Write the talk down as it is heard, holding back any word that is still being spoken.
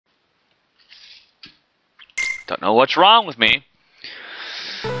Don't know what's wrong with me.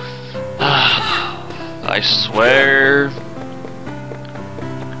 I swear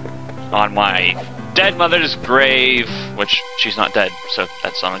on my dead mother's grave, which she's not dead, so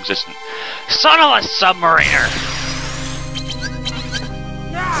that's non-existent. Son of a submariner!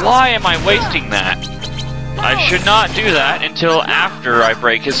 Why am I wasting that? I should not do that until after I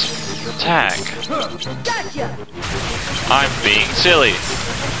break his attack. I'm being silly.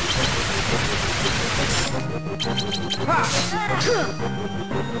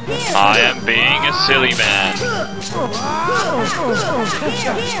 I am being a silly man.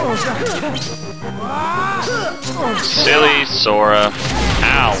 Silly Sora.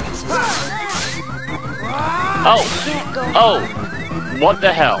 Ow. Oh! Oh! What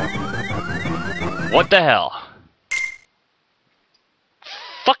the hell? What the hell?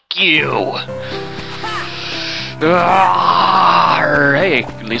 Fuck you! Hey,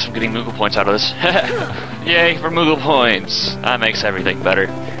 at least I'm getting Moogle points out of this. Yay for Moogle points! That makes everything better.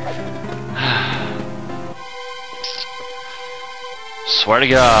 Swear to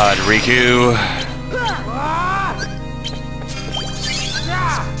God, Riku.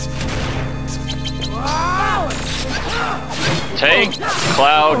 Take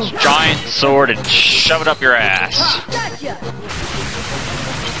Cloud's giant sword and shove it up your ass.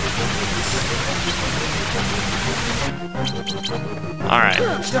 Alright.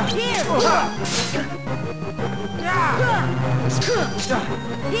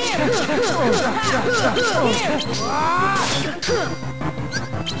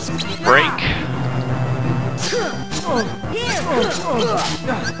 Break.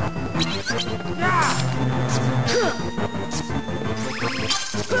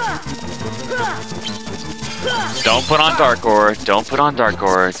 Don't put on Dark Aura. Don't put on Dark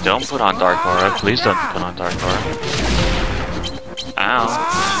Aura. Don't put on Dark Aura. Please don't put on Dark Aura. Ow.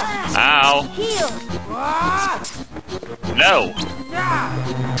 Ow. No.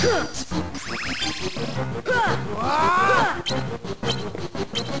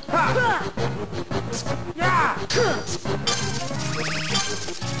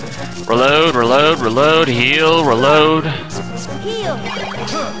 Reload, reload, reload, heal, reload.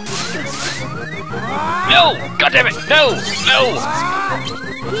 No! God damn it! No! No!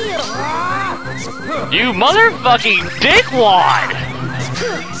 You motherfucking dickwad!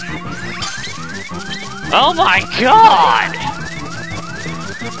 Oh my god!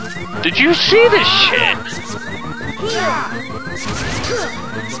 Did you see this shit?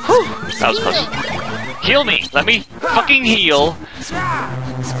 Whew, that was close. Heal me! Let me fucking heal!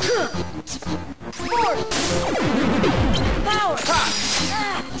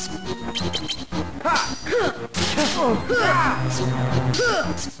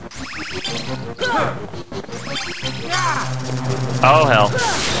 Oh hell.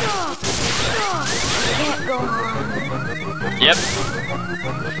 Yep.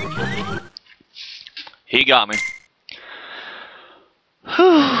 He got me.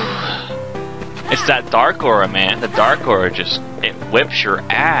 Whew. It's that Dark Aura, man. The Dark Aura just, it whips your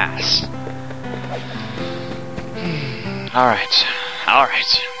ass. Alright.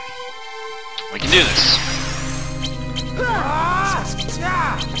 Alright. We can do this.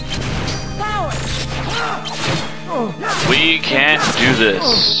 We can do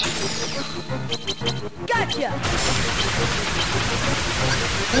this. Gotcha.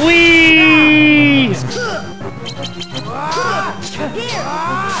 Whee!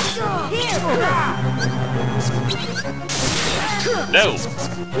 No.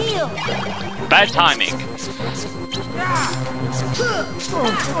 Bad timing.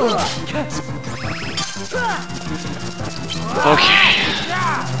 Okay.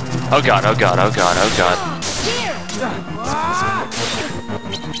 Oh god, oh god, oh god, oh god.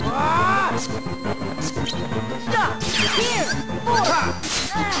 Stop! Here!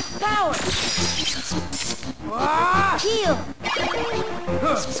 Power! Heal!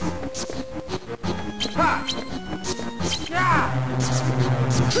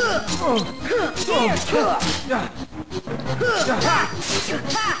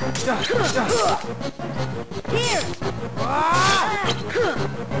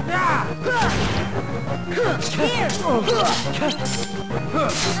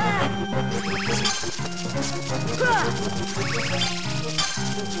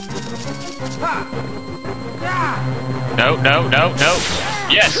 No, no, no, no.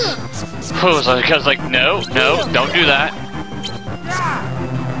 Yes! I was like, no, no, don't do that.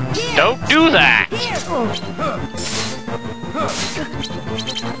 Don't do that!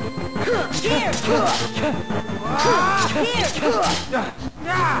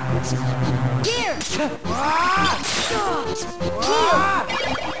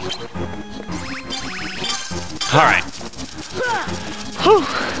 Alright. Whew.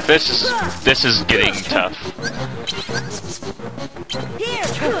 This is getting tough. Here.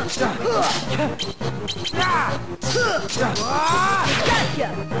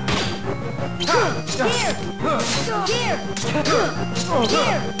 Gotcha.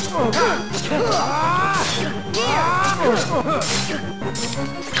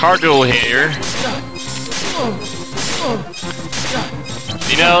 Card duel here.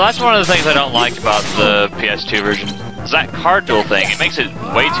 You know, that's one of the things I don't like about the PS2 version. Is that card duel thing. It makes it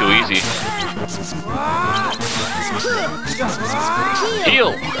way too easy.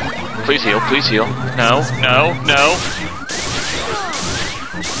 Heal! Please heal, please heal. No, no, no.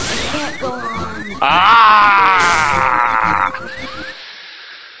 Ah!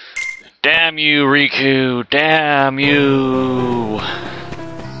 Damn you, Riku. Damn you.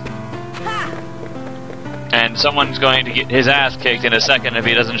 And someone's going to get his ass kicked in a second if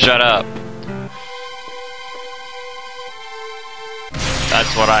he doesn't shut up.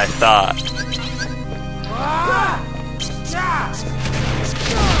 That's what I thought.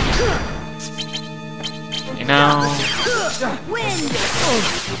 You know...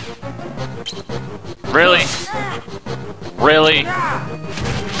 Really? Really?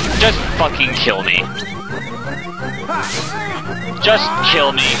 Just fucking kill me. Just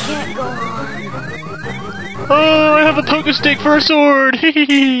kill me. Oh, I have a poke stick for a sword!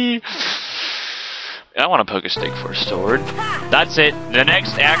 I want a poke stick for a sword. That's it. The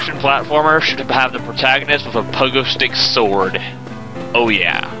next action platformer should have the protagonist with a pogo stick sword. Oh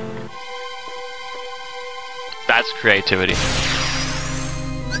yeah. That's creativity.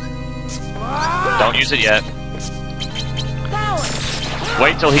 Don't use it yet.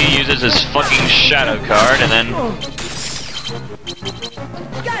 Wait till he uses his fucking shadow card and then...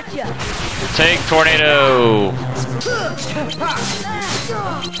 Take tornado!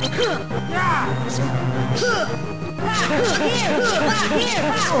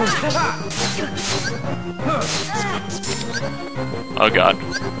 Oh god.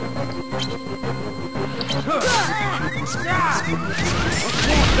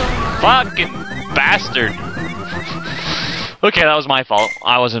 Fucking bastard! Okay, that was my fault.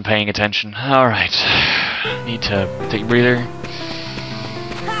 I wasn't paying attention. Alright. Need to take a breather.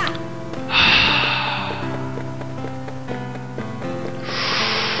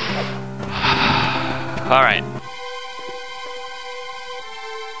 Alright.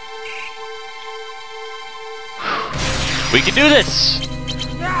 We can do this!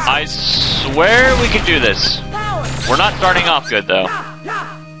 I swear we can do this. We're not starting off good, though.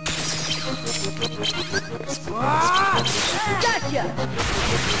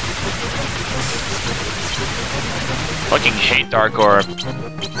 Fucking hate Dark Orb,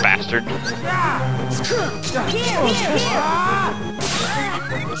 bastard.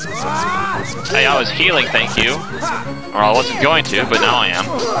 Hey, I was healing, thank you. Or I wasn't going to, but now I am.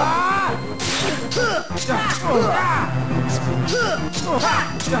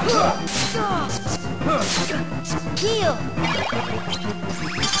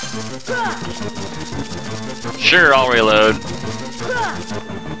 Sure, I'll reload.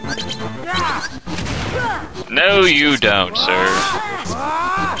 No, you don't, sir.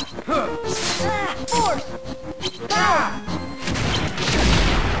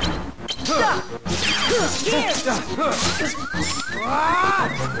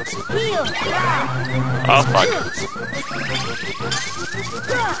 Oh, fuck.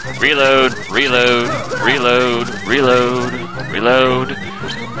 Reload, reload, reload, reload, reload.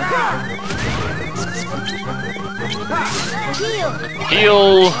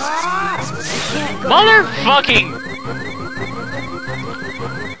 Heal! Motherfucking!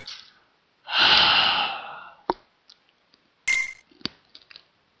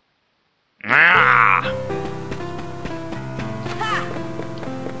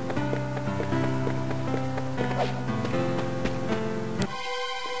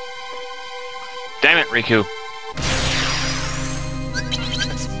 Damn it, Riku.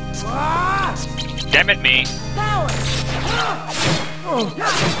 Damn it, me.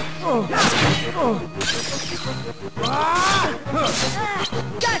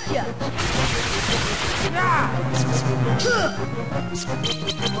 Gotcha.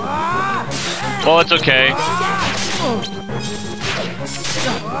 Well, it's okay.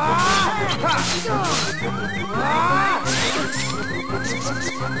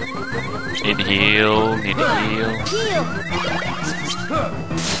 Need to heal, need to heal.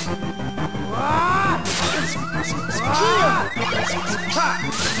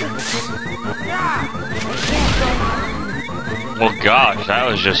 Well, gosh, that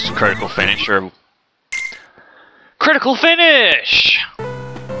was just a critical finish, or... Critical finish!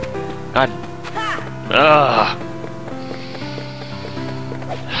 God. Ugh.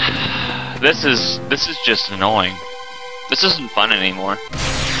 This is just annoying. This isn't fun anymore.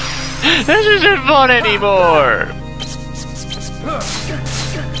 This isn't fun anymore!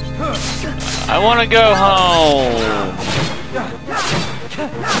 I wanna go home!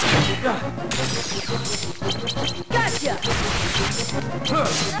 Gotcha!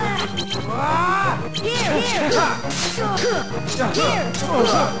 Here!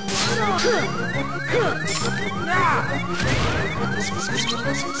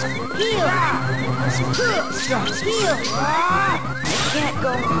 Heal! I can't go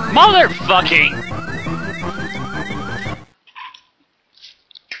on. Motherfucking!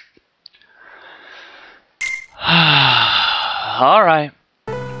 Alright.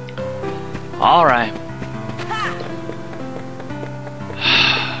 Alright.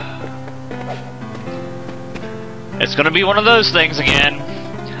 It's gonna be one of those things again.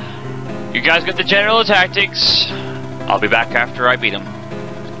 You guys get the general tactics. I'll be back after I beat him.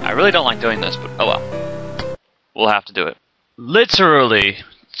 I really don't like doing this, but oh well. We'll have to do it. Literally,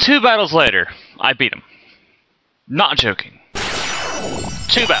 2 battles later, I beat him. Not joking.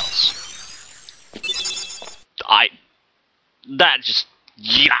 2 battles. That just,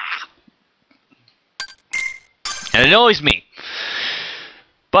 yeah. And it annoys me.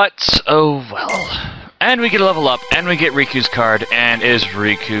 But, oh well. And we get a level up, and we get Riku's card, and is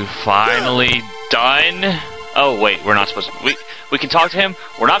Riku finally done? Oh wait, we're not supposed to, we can talk to him,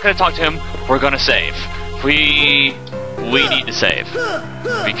 we're not gonna talk to him, we're gonna save. We need to save.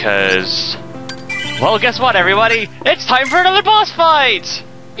 Because, well guess what everybody? It's time for another boss fight!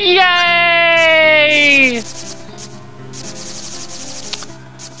 Yay!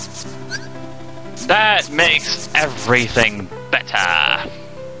 That makes everything better.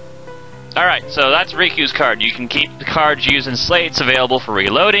 Alright, so that's Riku's card. You can keep the cards used in slates available for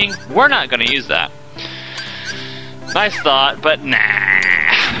reloading. We're not going to use that. Nice thought, but nah.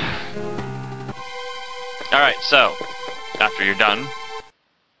 Alright, so, after you're done,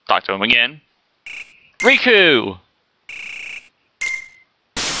 talk to him again. Riku!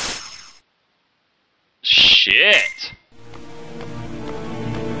 Shit!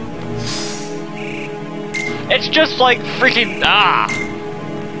 It's just like freaking,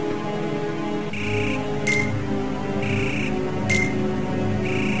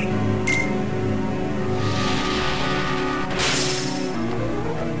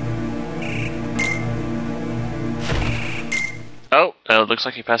 Oh, it looks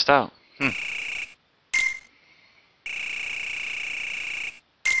like he passed out.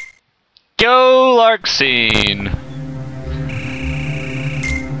 Go, Larkscene!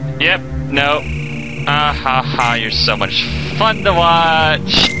 Yep, no. Ah ha ha, you're so much fun to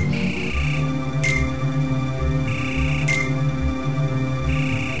watch!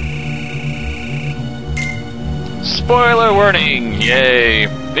 Spoiler warning! Yay!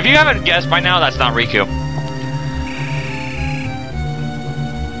 If you haven't guessed by now, that's not Riku.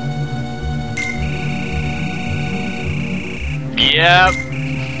 Yep.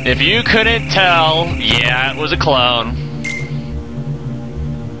 If you couldn't tell, yeah, it was a clone.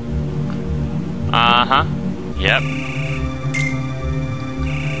 Uh-huh. Yep.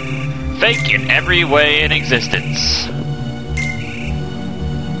 Fake in every way in existence.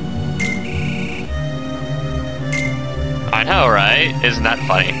 I know, right? Isn't that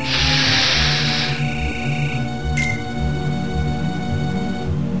funny?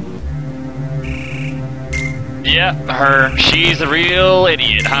 Yep, her. She's a real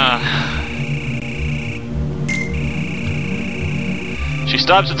idiot, huh? She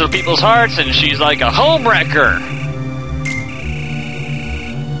stabs into people's hearts and she's like a homewrecker.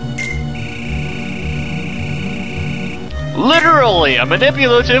 Literally a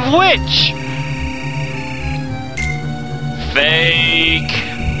manipulative witch. Fake.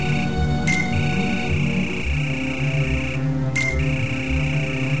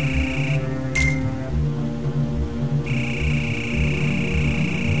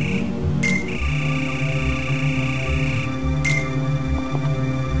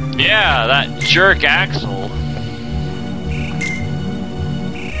 Yeah, that jerk Axel.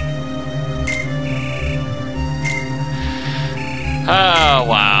 Oh,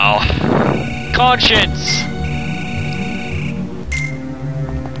 wow. Conscience!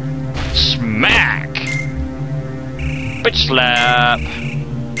 Smack! Bitch slap!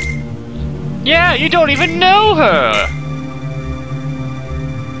 Yeah, you don't even know her!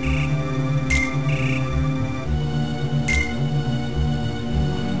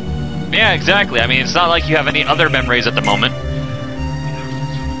 Yeah, exactly. I mean, it's not like you have any other memories at the moment.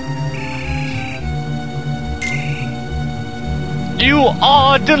 You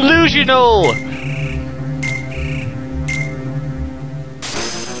are delusional!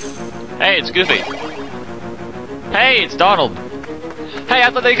 Hey, it's Goofy. Hey, it's Donald. Hey, I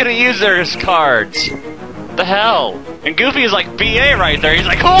thought they could have used their cards. What the hell? And Goofy is like BA right there. He's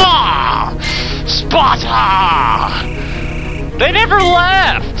like, "Hurrah! Sparta!" They never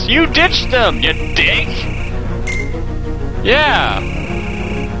left! You ditched them, you dick! Yeah.